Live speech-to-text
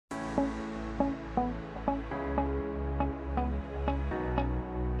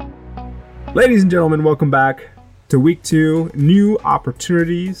Ladies and gentlemen, welcome back to week 2, new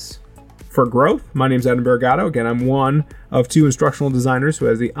opportunities for growth. My name is Adam Barragato. Again, I'm one of 2 instructional designers who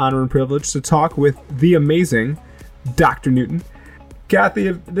has the honor and privilege to talk with the amazing Dr. Newton.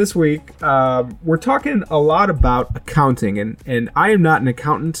 Kathy, this week, we're talking a lot about accounting, and I am not an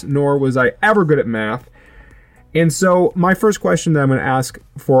accountant, nor was I ever good at math. And so my first question that I'm going to ask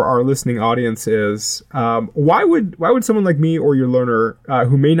for our listening audience is, why would someone like me or your learner,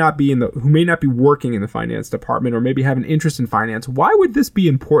 who may not be working in the finance department or maybe have an interest in finance, why would this be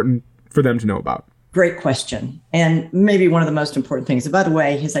important for them to know about? Great question. And maybe one of the most important things. And by the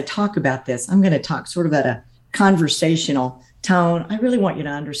way, as I talk about this, I'm going to talk sort of at a conversational tone. I really want you to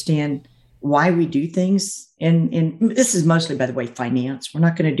understand why we do things. And this is mostly, by the way, finance. We're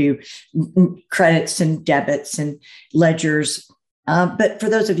not going to do credits and debits and ledgers. But for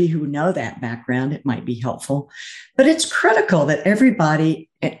those of you who know that background, it might be helpful. But it's critical that everybody,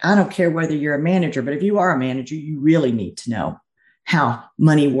 and I don't care whether you're a manager, but if you are a manager, you really need to know how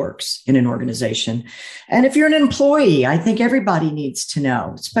money works in an organization. And if you're an employee, I think everybody needs to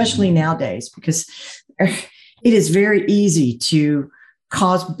know, especially nowadays, because it is very easy to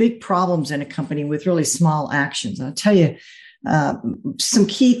cause big problems in a company with really small actions. And I'll tell you some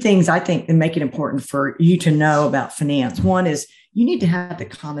key things I think that make it important for you to know about finance. One is you need to have the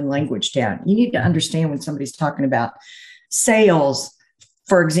common language down. You need to understand when somebody's talking about sales,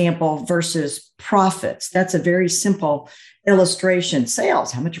 for example, versus profits. That's a very simple illustration.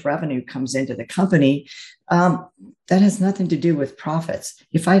 Sales, how much revenue comes into the company, that has nothing to do with profits.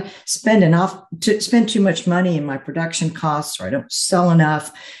 If I spend too much money in my production costs, or I don't sell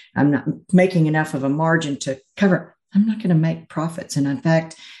enough, I'm not making enough of a margin to cover, I'm not going to make profits. And in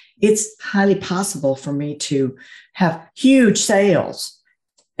fact, it's highly possible for me to have huge sales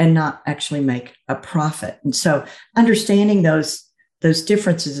and not actually make a profit. And so understanding those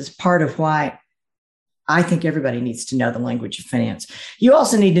differences is part of why I think everybody needs to know the language of finance. You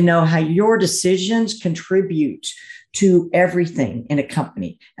also need to know how your decisions contribute to everything in a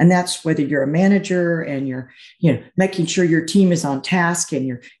company. And that's whether you're a manager and you're making sure your team is on task and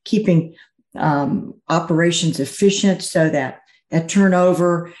you're keeping operations efficient so that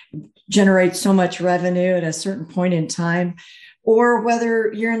turnover generates so much revenue at a certain point in time, or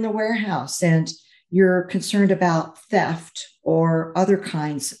whether you're in the warehouse and you're concerned about theft or other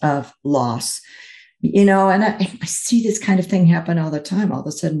kinds of loss. And I see this kind of thing happen all the time. All of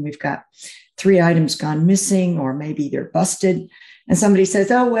a sudden, we've got 3 items gone missing, or maybe they're busted. And somebody says,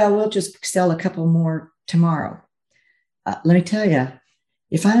 oh, well, we'll just sell a couple more tomorrow. Let me tell you,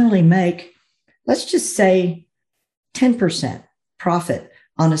 if I only make, let's just say 10% profit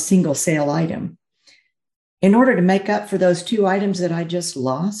on a single sale item, in order to make up for those 2 items that I just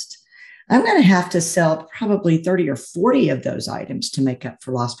lost, I'm going to have to sell probably 30 or 40 of those items to make up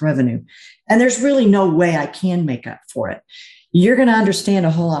for lost revenue. And there's really no way I can make up for it. You're going to understand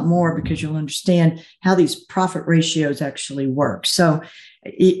a whole lot more because you'll understand how these profit ratios actually work. So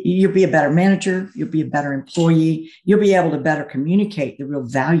you'll be a better manager. You'll be a better employee. You'll be able to better communicate the real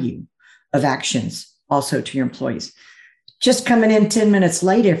value of actions also to your employees. Just coming in 10 minutes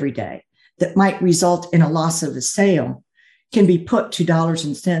late every day that might result in a loss of a sale can be put to dollars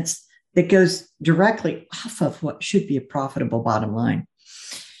and cents that goes directly off of what should be a profitable bottom line.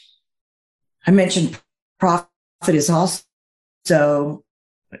 I mentioned profit is also not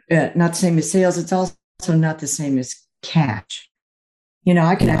the same as sales. It's also not the same as cash.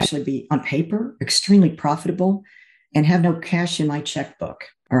 I can actually be on paper extremely profitable and have no cash in my checkbook.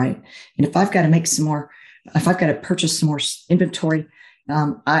 All right. And if I've got to purchase some more inventory,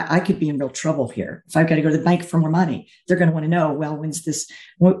 I could be in real trouble here. If I've got to go to the bank for more money, they're going to want to know, well,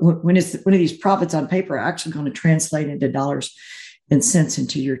 when are these profits on paper actually going to translate into dollars and cents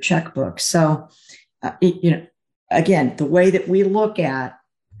into your checkbook? So, again, the way that we look at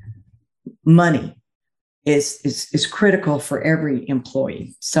money is critical for every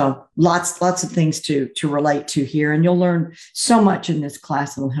employee. So lots of things to relate to here. And you'll learn so much in this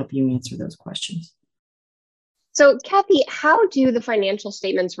class that will help you answer those questions. So, Kathy, how do the financial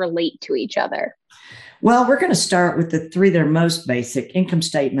statements relate to each other? Well, we're going to start with the 3 that are most basic: income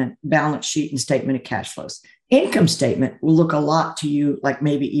statement, balance sheet, and statement of cash flows. Income statement will look a lot to you like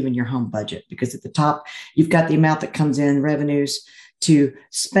maybe even your home budget, because at the top, you've got the amount that comes in, revenues to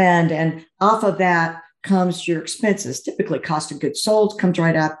spend, and off of that comes your expenses. Typically, cost of goods sold comes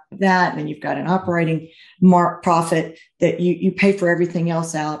right out of that. And then you've got an operating profit that you pay for everything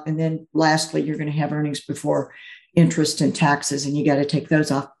else out. And then lastly, you're going to have earnings before interest and taxes. And you got to take those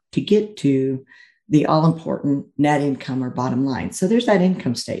off to get to the all-important net income or bottom line. So there's that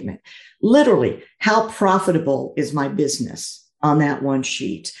income statement. Literally, how profitable is my business on that one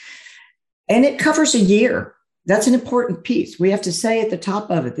sheet? And it covers a year. That's an important piece. We have to say at the top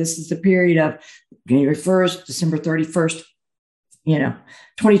of it, this is the period of January 1st, December 31st,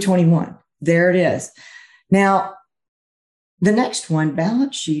 2021. There it is. Now, the next one,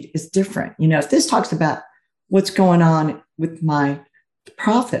 balance sheet, is different. If this talks about what's going on with my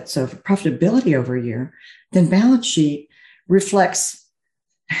profits over profitability over a year, then balance sheet reflects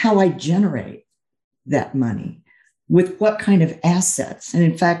how I generate that money with what kind of assets. And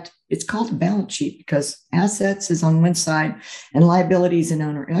in fact, it's called a balance sheet because assets is on one side and liabilities and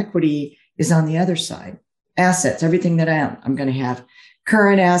owner equity is on the other side. Assets, everything that I own. I'm going to have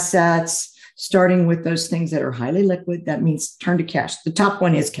current assets, starting with those things that are highly liquid. That means turn to cash. The top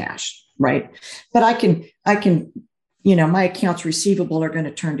one is cash, right? But I can, my accounts receivable are going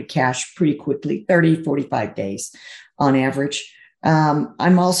to turn to cash pretty quickly, 30, 45 days on average.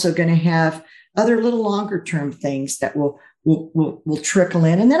 I'm also going to have other little longer term things that will trickle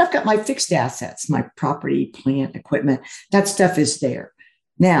in. And then I've got my fixed assets, my property, plant, equipment. That stuff is there.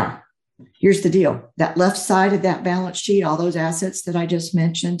 Now, here's the deal. That left side of that balance sheet, all those assets that I just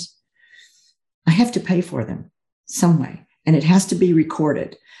mentioned, I have to pay for them some way, and it has to be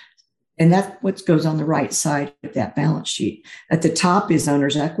recorded. And that's what goes on the right side of that balance sheet. At the top is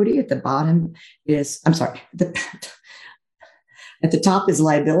owner's equity. At the bottom is, at the top is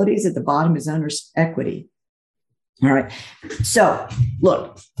liabilities. At the bottom is owner's equity. All right. So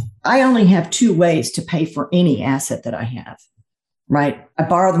look, I only have two ways to pay for any asset that I have, right? I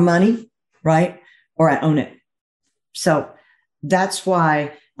borrow the money, right? Or I own it. So that's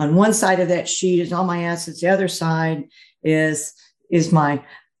why on one side of that sheet is all my assets. The other side is my,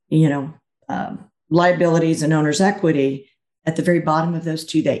 liabilities and owner's equity. At the very bottom of those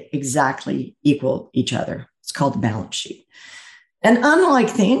two, they exactly equal each other. It's called the balance sheet. And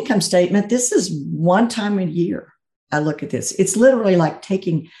unlike the income statement, this is one time a year I look at this. It's literally like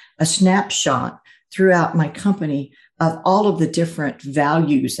taking a snapshot throughout my company of all of the different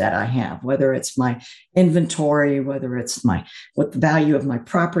values that I have, whether it's my inventory, whether it's what the value of my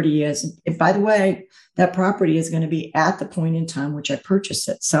property is. And by the way, that property is going to be at the point in time which I purchase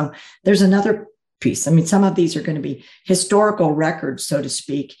it. So there's another piece. I mean, some of these are going to be historical records, so to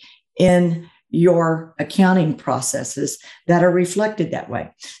speak, in your accounting processes that are reflected that way.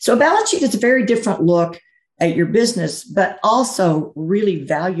 So a balance sheet is a very different look at your business, but also really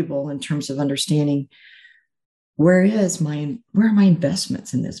valuable in terms of understanding where are my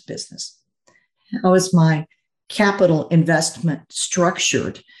investments in this business? How is my capital investment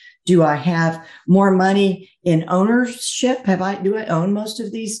structured? Do I have more money in ownership? Do I own most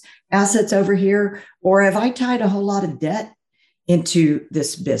of these assets over here? Or have I tied a whole lot of debt into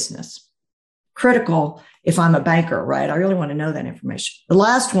this business? Critical if I'm a banker, right? I really want to know that information. The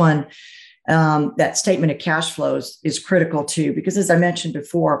last one, that statement of cash flows, is critical too, because as I mentioned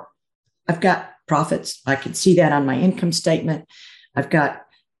before, I've got profits. I can see that on my income statement. I've got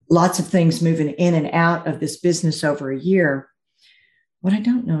lots of things moving in and out of this business over a year. What I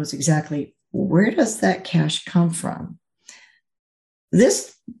don't know is exactly where does that cash come from?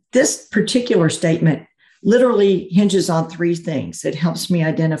 This particular statement literally hinges on three things. It helps me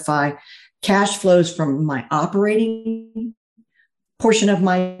identify cash flows from my operating portion of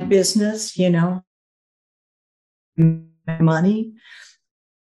my business, money.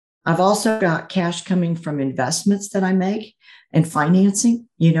 I've also got cash coming from investments that I make and financing,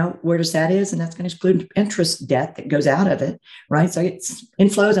 where does that is? And that's going to exclude interest debt that goes out of it, right? So I get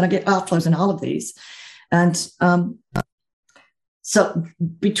inflows and I get outflows in all of these. And so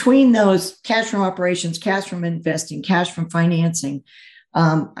between those cash from operations, cash from investing, cash from financing,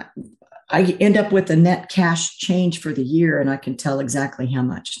 I end up with a net cash change for the year, and I can tell exactly how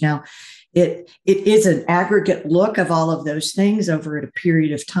much. Now, it is an aggregate look of all of those things over a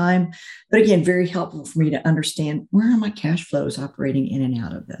period of time. But again, very helpful for me to understand where are my cash flows operating in and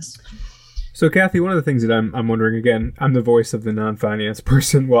out of this. So, Kathy, one of the things that I'm wondering, again, I'm the voice of the non-finance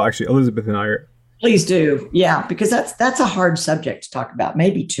person. Well, actually, Elizabeth and I are. Please do. Yeah, because that's a hard subject to talk about,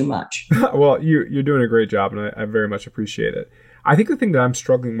 maybe too much. Well, you're doing a great job, and I very much appreciate it. I think the thing that I'm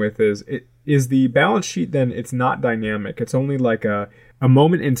struggling with is the balance sheet, then it's not dynamic. It's only like a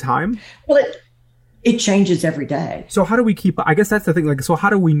moment in time. Well, it changes every day. So how do we keep, I guess that's the thing. Like, so how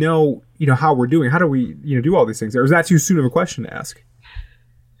do we know, how we're doing? How do we, do all these things? Or is that too soon of a question to ask?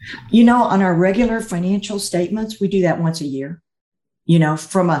 On our regular financial statements, we do that once a year,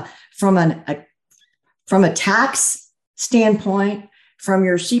 from a tax standpoint, from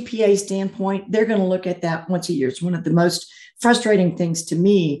your CPA standpoint, they're going to look at that once a year. It's one of the most frustrating things to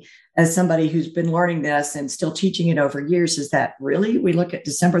me as somebody who's been learning this and still teaching it over years, is that really we look at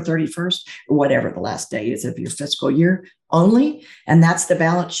December 31st or whatever the last day is of your fiscal year only, and that's the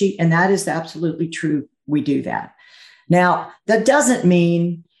balance sheet. And that is absolutely true. We do that. Now, that doesn't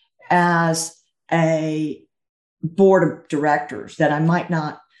mean as a board of directors that I might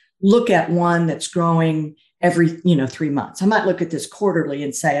not look at one that's growing every 3 months. I might look at this quarterly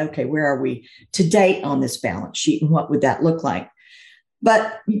and say, okay, where are we to date on this balance sheet and what would that look like?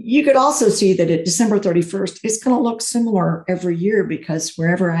 But you could also see that at December 31st, it's going to look similar every year, because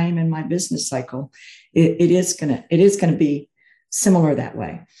wherever I am in my business cycle, it is going to be similar that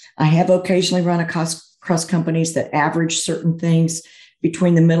way. I have occasionally run across companies that average certain things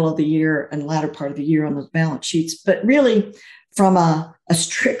between the middle of the year and the latter part of the year on those balance sheets. But really, from a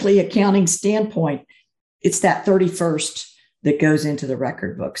strictly accounting standpoint, it's that 31st that goes into the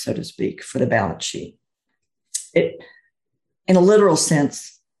record book, so to speak, for the balance sheet. In a literal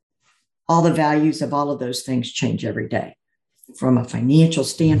sense, all the values of all of those things change every day. From a financial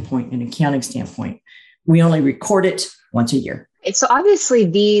standpoint and accounting standpoint, we only record it once a year. So obviously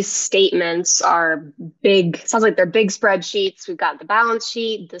these statements are big. Sounds like they're big spreadsheets. We've got the balance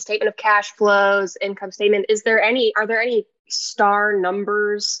sheet, the statement of cash flows, income statement. Are there any star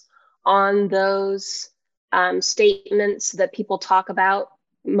numbers on those statements that people talk about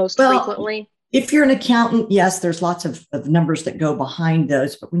most frequently? If you're an accountant, yes, there's lots of numbers that go behind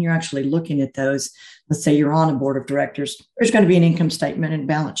those. But when you're actually looking at those, let's say you're on a board of directors, there's going to be an income statement and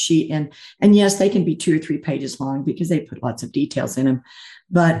balance sheet. And yes, they can be 2 or 3 pages long because they put lots of details in them.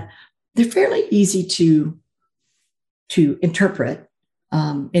 But they're fairly easy to interpret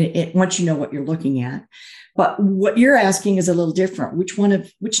once you know what you're looking at. But what you're asking is a little different.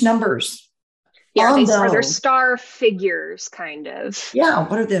 Which numbers? Yeah, are there star figures, kind of? Yeah.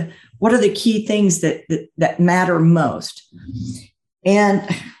 What are the key things that matter most? And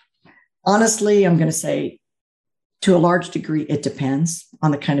honestly, I'm going to say, to a large degree, it depends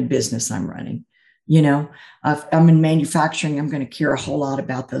on the kind of business I'm running. If I'm in manufacturing, I'm going to care a whole lot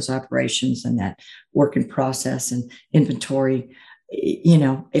about those operations and that work in process and inventory.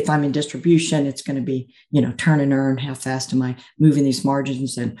 If I'm in distribution, it's going to be, turn and earn, how fast am I moving these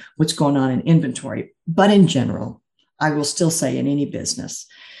margins and what's going on in inventory. But in general, I will still say in any business,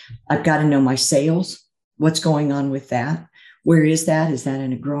 I've got to know my sales, what's going on with that. Where is that? Is that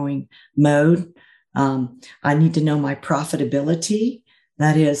in a growing mode? I need to know my profitability.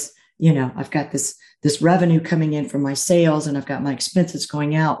 That is, I've got this revenue coming in from my sales and I've got my expenses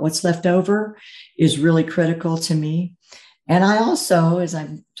going out. What's left over is really critical to me. And I also, as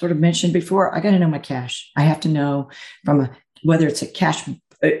I've sort of mentioned before, I got to know my cash. I have to know whether it's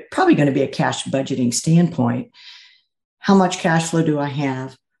probably going to be a cash budgeting standpoint, how much cash flow do I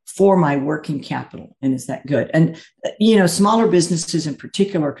have for my working capital? And is that good? And, smaller businesses in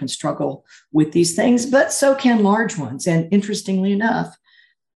particular can struggle with these things, but so can large ones. And interestingly enough,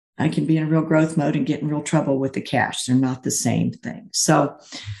 I can be in a real growth mode and get in real trouble with the cash. They're not the same thing. So,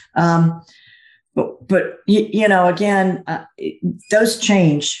 But again, those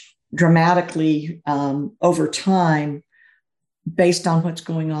change dramatically over time based on what's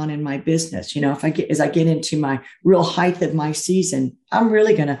going on in my business. As I get into my real height of my season, I'm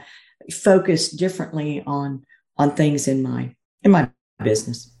really going to focus differently on things in my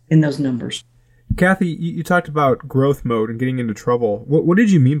business, in those numbers. Kathy, you talked about growth mode and getting into trouble. What did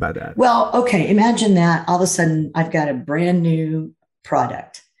you mean by that? Well, okay, imagine that all of a sudden I've got a brand new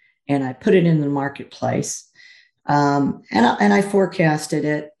product. And I put it in the marketplace, and I forecasted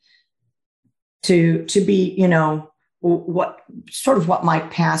it to be, what my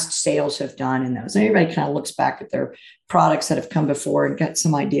past sales have done in those. And everybody kind of looks back at their products that have come before and get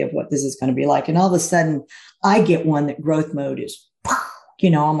some idea of what this is going to be like. And all of a sudden, I get one that growth mode is,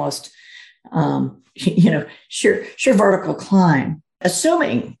 almost, sheer vertical climb,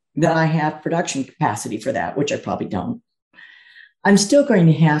 assuming that I have production capacity for that, which I probably don't. I'm still going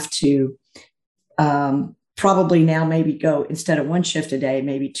to have to probably now maybe go, instead of 1 shift a day,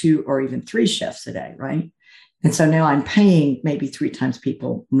 maybe 2 or even 3 shifts a day, right? And so now I'm paying maybe 3 times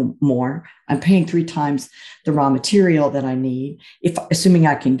people more. I'm paying 3 times the raw material that I need, assuming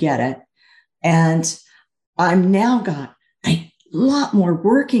I can get it. And I'm now got a lot more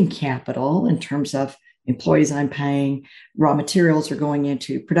working capital in terms of employees I'm paying, raw materials are going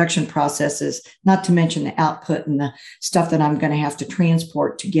into production processes, not to mention the output and the stuff that I'm going to have to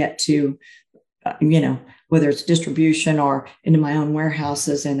transport to get to, whether it's distribution or into my own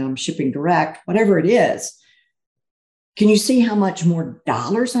warehouses and I'm shipping direct, whatever it is. Can you see how much more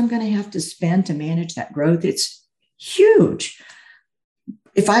dollars I'm going to have to spend to manage that growth? It's huge.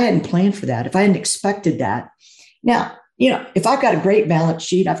 If I hadn't planned for that, if I hadn't expected that. Now, if I've got a great balance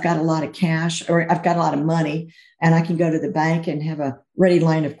sheet, I've got a lot of cash or I've got a lot of money and I can go to the bank and have a ready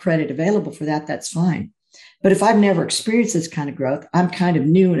line of credit available for that, that's fine. But if I've never experienced this kind of growth, I'm kind of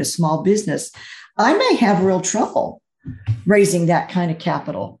new in a small business, I may have real trouble raising that kind of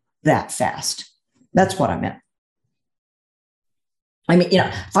capital that fast. That's what I meant. I mean,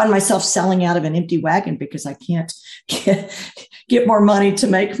 find myself selling out of an empty wagon because I can't get more money to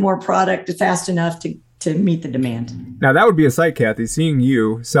make more product fast enough to meet the demand. Now that would be a sight, Kathy, seeing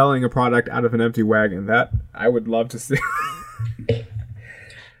you selling a product out of an empty wagon. That I would love to see.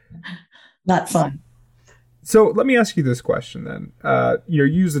 Not fun. So let me ask you this question then. You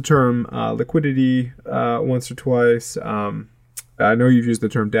use the term liquidity once or twice. I know you've used the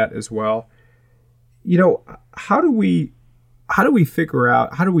term debt as well. How do we figure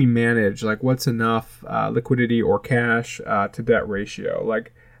out, how do we manage like what's enough liquidity or cash to debt ratio?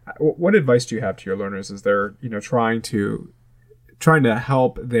 Like, what advice do you have to your learners as they're trying to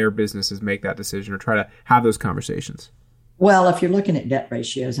help their businesses make that decision or try to have those conversations? Well, if you're looking at debt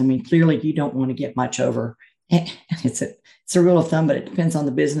ratios, I mean, clearly you don't want to get much over. It's a rule of thumb, but it depends on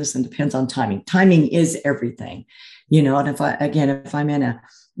the business and depends on timing. Timing is everything, and if I'm in a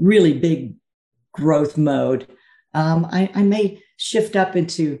really big growth mode, I may shift up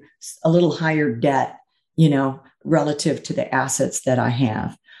into a little higher debt, relative to the assets that I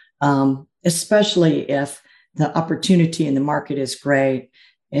have, especially if the opportunity in the market is great,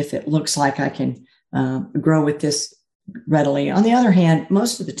 if it looks like I can grow with this readily. On the other hand,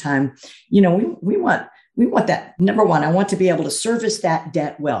 most of the time, we want that. Number one, I want to be able to service that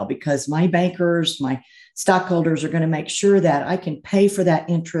debt well because my bankers, my stockholders are going to make sure that I can pay for that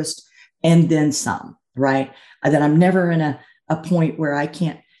interest and then some, right? That I'm never in a point where I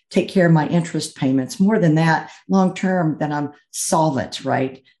can't take care of my interest payments. More than that, long term, that I'm solvent,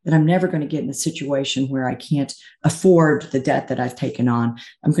 right? That I'm never going to get in a situation where I can't afford the debt that I've taken on.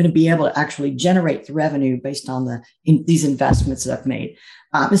 I'm going to be able to actually generate the revenue based on these investments that I've made.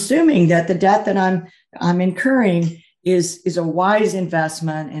 I'm assuming that the debt that I'm incurring is a wise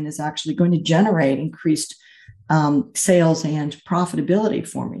investment and is actually going to generate increased sales and profitability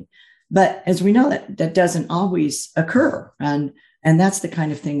for me. But as we know, that doesn't always occur. And that's the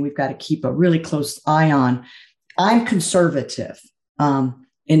kind of thing we've got to keep a really close eye on. I'm conservative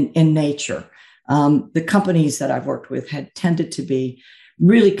in nature. The companies that I've worked with had tended to be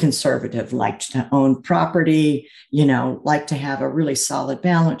really conservative, liked to own property, like to have a really solid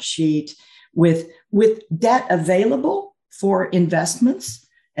balance sheet with debt available for investments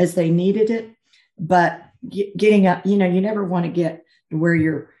as they needed it. But getting up, you never want to get where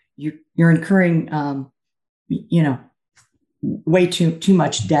you're incurring, way too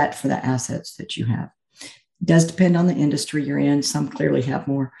much debt for the assets that you have. It does depend on the industry you're in. Some clearly have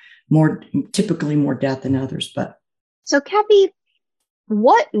typically more debt than others. But so, Kathy,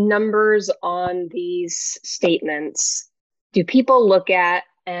 what numbers on these statements do people look at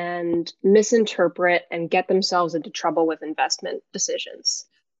and misinterpret and get themselves into trouble with investment decisions?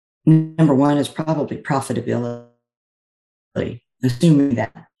 Number one is probably profitability. Assuming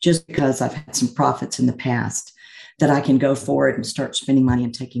that just because I've had some profits in the past, that I can go forward and start spending money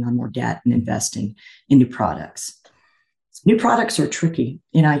and taking on more debt and investing in new products. New products are tricky.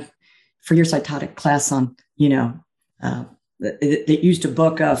 For years I taught a class on, that used a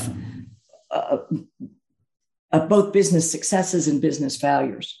book of both business successes and business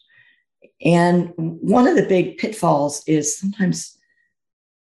failures. And one of the big pitfalls is sometimes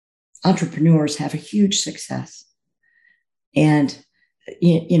entrepreneurs have a huge success. And,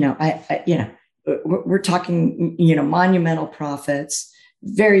 we're talking, monumental profits,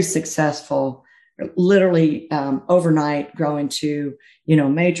 very successful, literally overnight grow into, a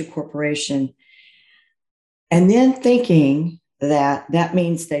major corporation. And then thinking that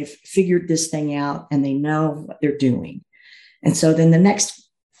means they've figured this thing out and they know what they're doing. And so then the next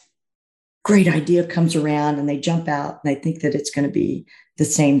great idea comes around and they jump out and they think that it's going to be the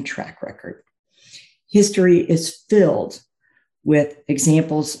same track record. History is filled with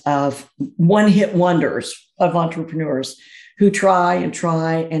examples of one-hit wonders of entrepreneurs who try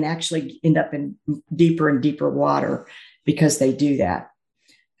and actually end up in deeper and deeper water because they do that.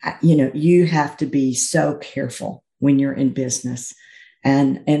 You have to be so careful when you're in business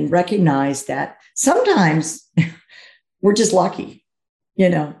and recognize that sometimes we're just lucky,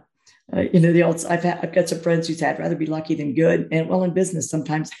 the old, I've got some friends who say I'd rather be lucky than good. And well, in business,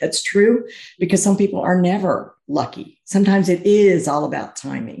 sometimes that's true because some people are never lucky. Sometimes it is all about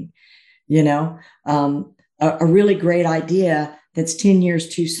timing, a really great idea that's 10 years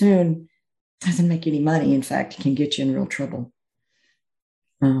too soon doesn't make any money. In fact, it can get you in real trouble.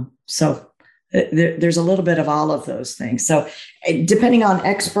 So there's a little bit of all of those things. So depending on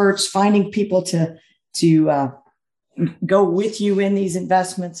experts, finding people to go with you in these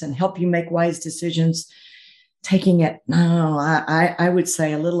investments and help you make wise decisions, taking it, I would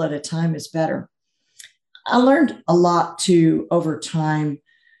say a little at a time is better. I learned a lot too over time,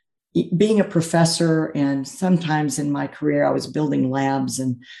 being a professor, and sometimes in my career, I was building labs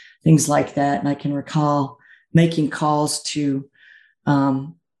and things like that. And I can recall making calls to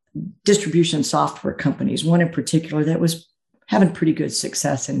distribution software companies, one in particular that was having pretty good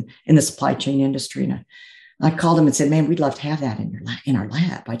success in the supply chain industry. And I called them and said, man, we'd love to have that in our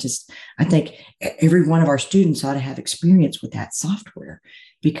lab. I think every one of our students ought to have experience with that software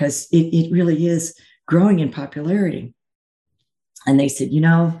because it really is growing in popularity. And they said,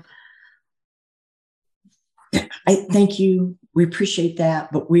 I thank you. We appreciate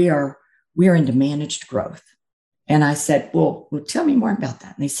that, but we are into managed growth. And I said, well, tell me more about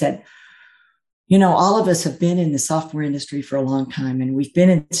that. And they said, all of us have been in the software industry for a long time, and we've been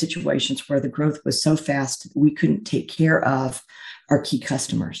in situations where the growth was so fast that we couldn't take care of our key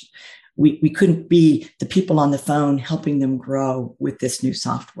customers. We couldn't be the people on the phone helping them grow with this new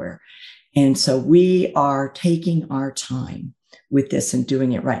software. And so we are taking our time with this and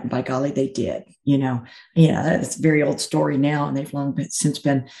doing it right. And by golly, they did. It's a very old story now, and they've long since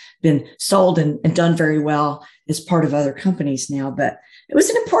been sold and done very well as part of other companies now. But it was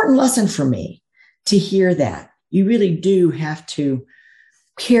an important lesson for me to hear that you really do have to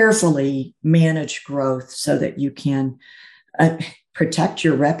carefully manage growth so that you can protect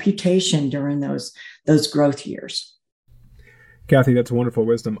your reputation during those growth years. Kathy, that's wonderful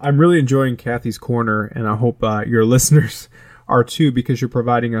wisdom. I'm really enjoying Kathy's Corner, and I hope your listeners are too, because you're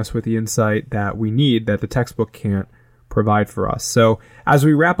providing us with the insight that we need that the textbook can't provide for us. So as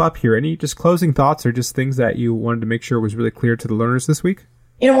we wrap up here, any just closing thoughts or just things that you wanted to make sure was really clear to the learners this week?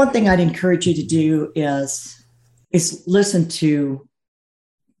 One thing I'd encourage you to do is listen to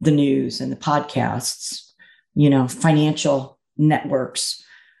the news and the podcasts, financial networks.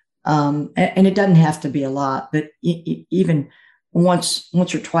 And it doesn't have to be a lot, but even once or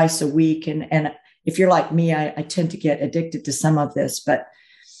twice a week. And if you're like me, I tend to get addicted to some of this, but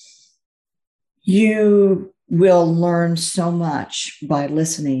you will learn so much by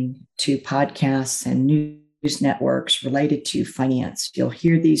listening to podcasts and news networks related to finance. You'll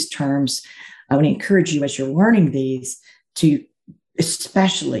hear these terms. I would encourage you as you're learning these to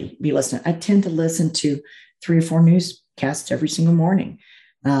especially be listening. I tend to listen to 3 or 4 newscasts every single morning.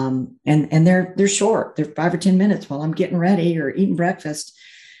 And they're short. They're 5 or 10 minutes while I'm getting ready or eating breakfast.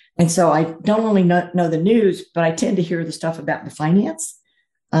 And so I don't only know the news, but I tend to hear the stuff about the finance,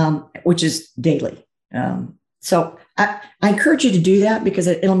 which is daily. So I encourage you to do that because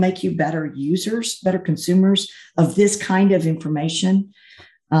it'll make you better users, better consumers of this kind of information.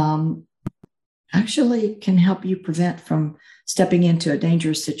 Actually can help you prevent from stepping into a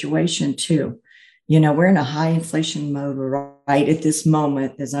dangerous situation too. We're in a high inflation mode right at this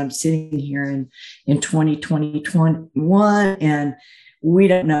moment as I'm sitting here in 2021, and we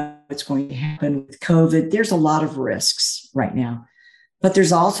don't know what's going to happen with COVID. There's a lot of risks right now, but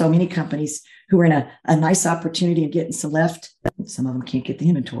there's also many companies who are in a nice opportunity of getting some lift. Some of them can't get the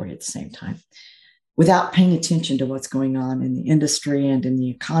inventory at the same time without paying attention to what's going on in the industry and in the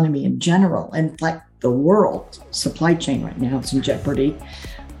economy in general. And like the world supply chain right now is in jeopardy.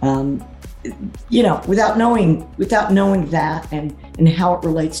 Without knowing that and how it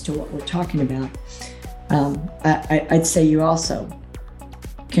relates to what we're talking about, I'd say you also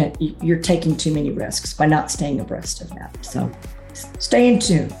you're taking too many risks by not staying abreast of that. So stay in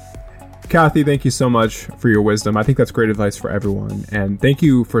tune. Kathy, thank you so much for your wisdom. I think that's great advice for everyone. And thank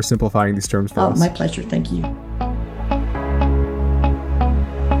you for simplifying these terms for us. My pleasure. Thank you.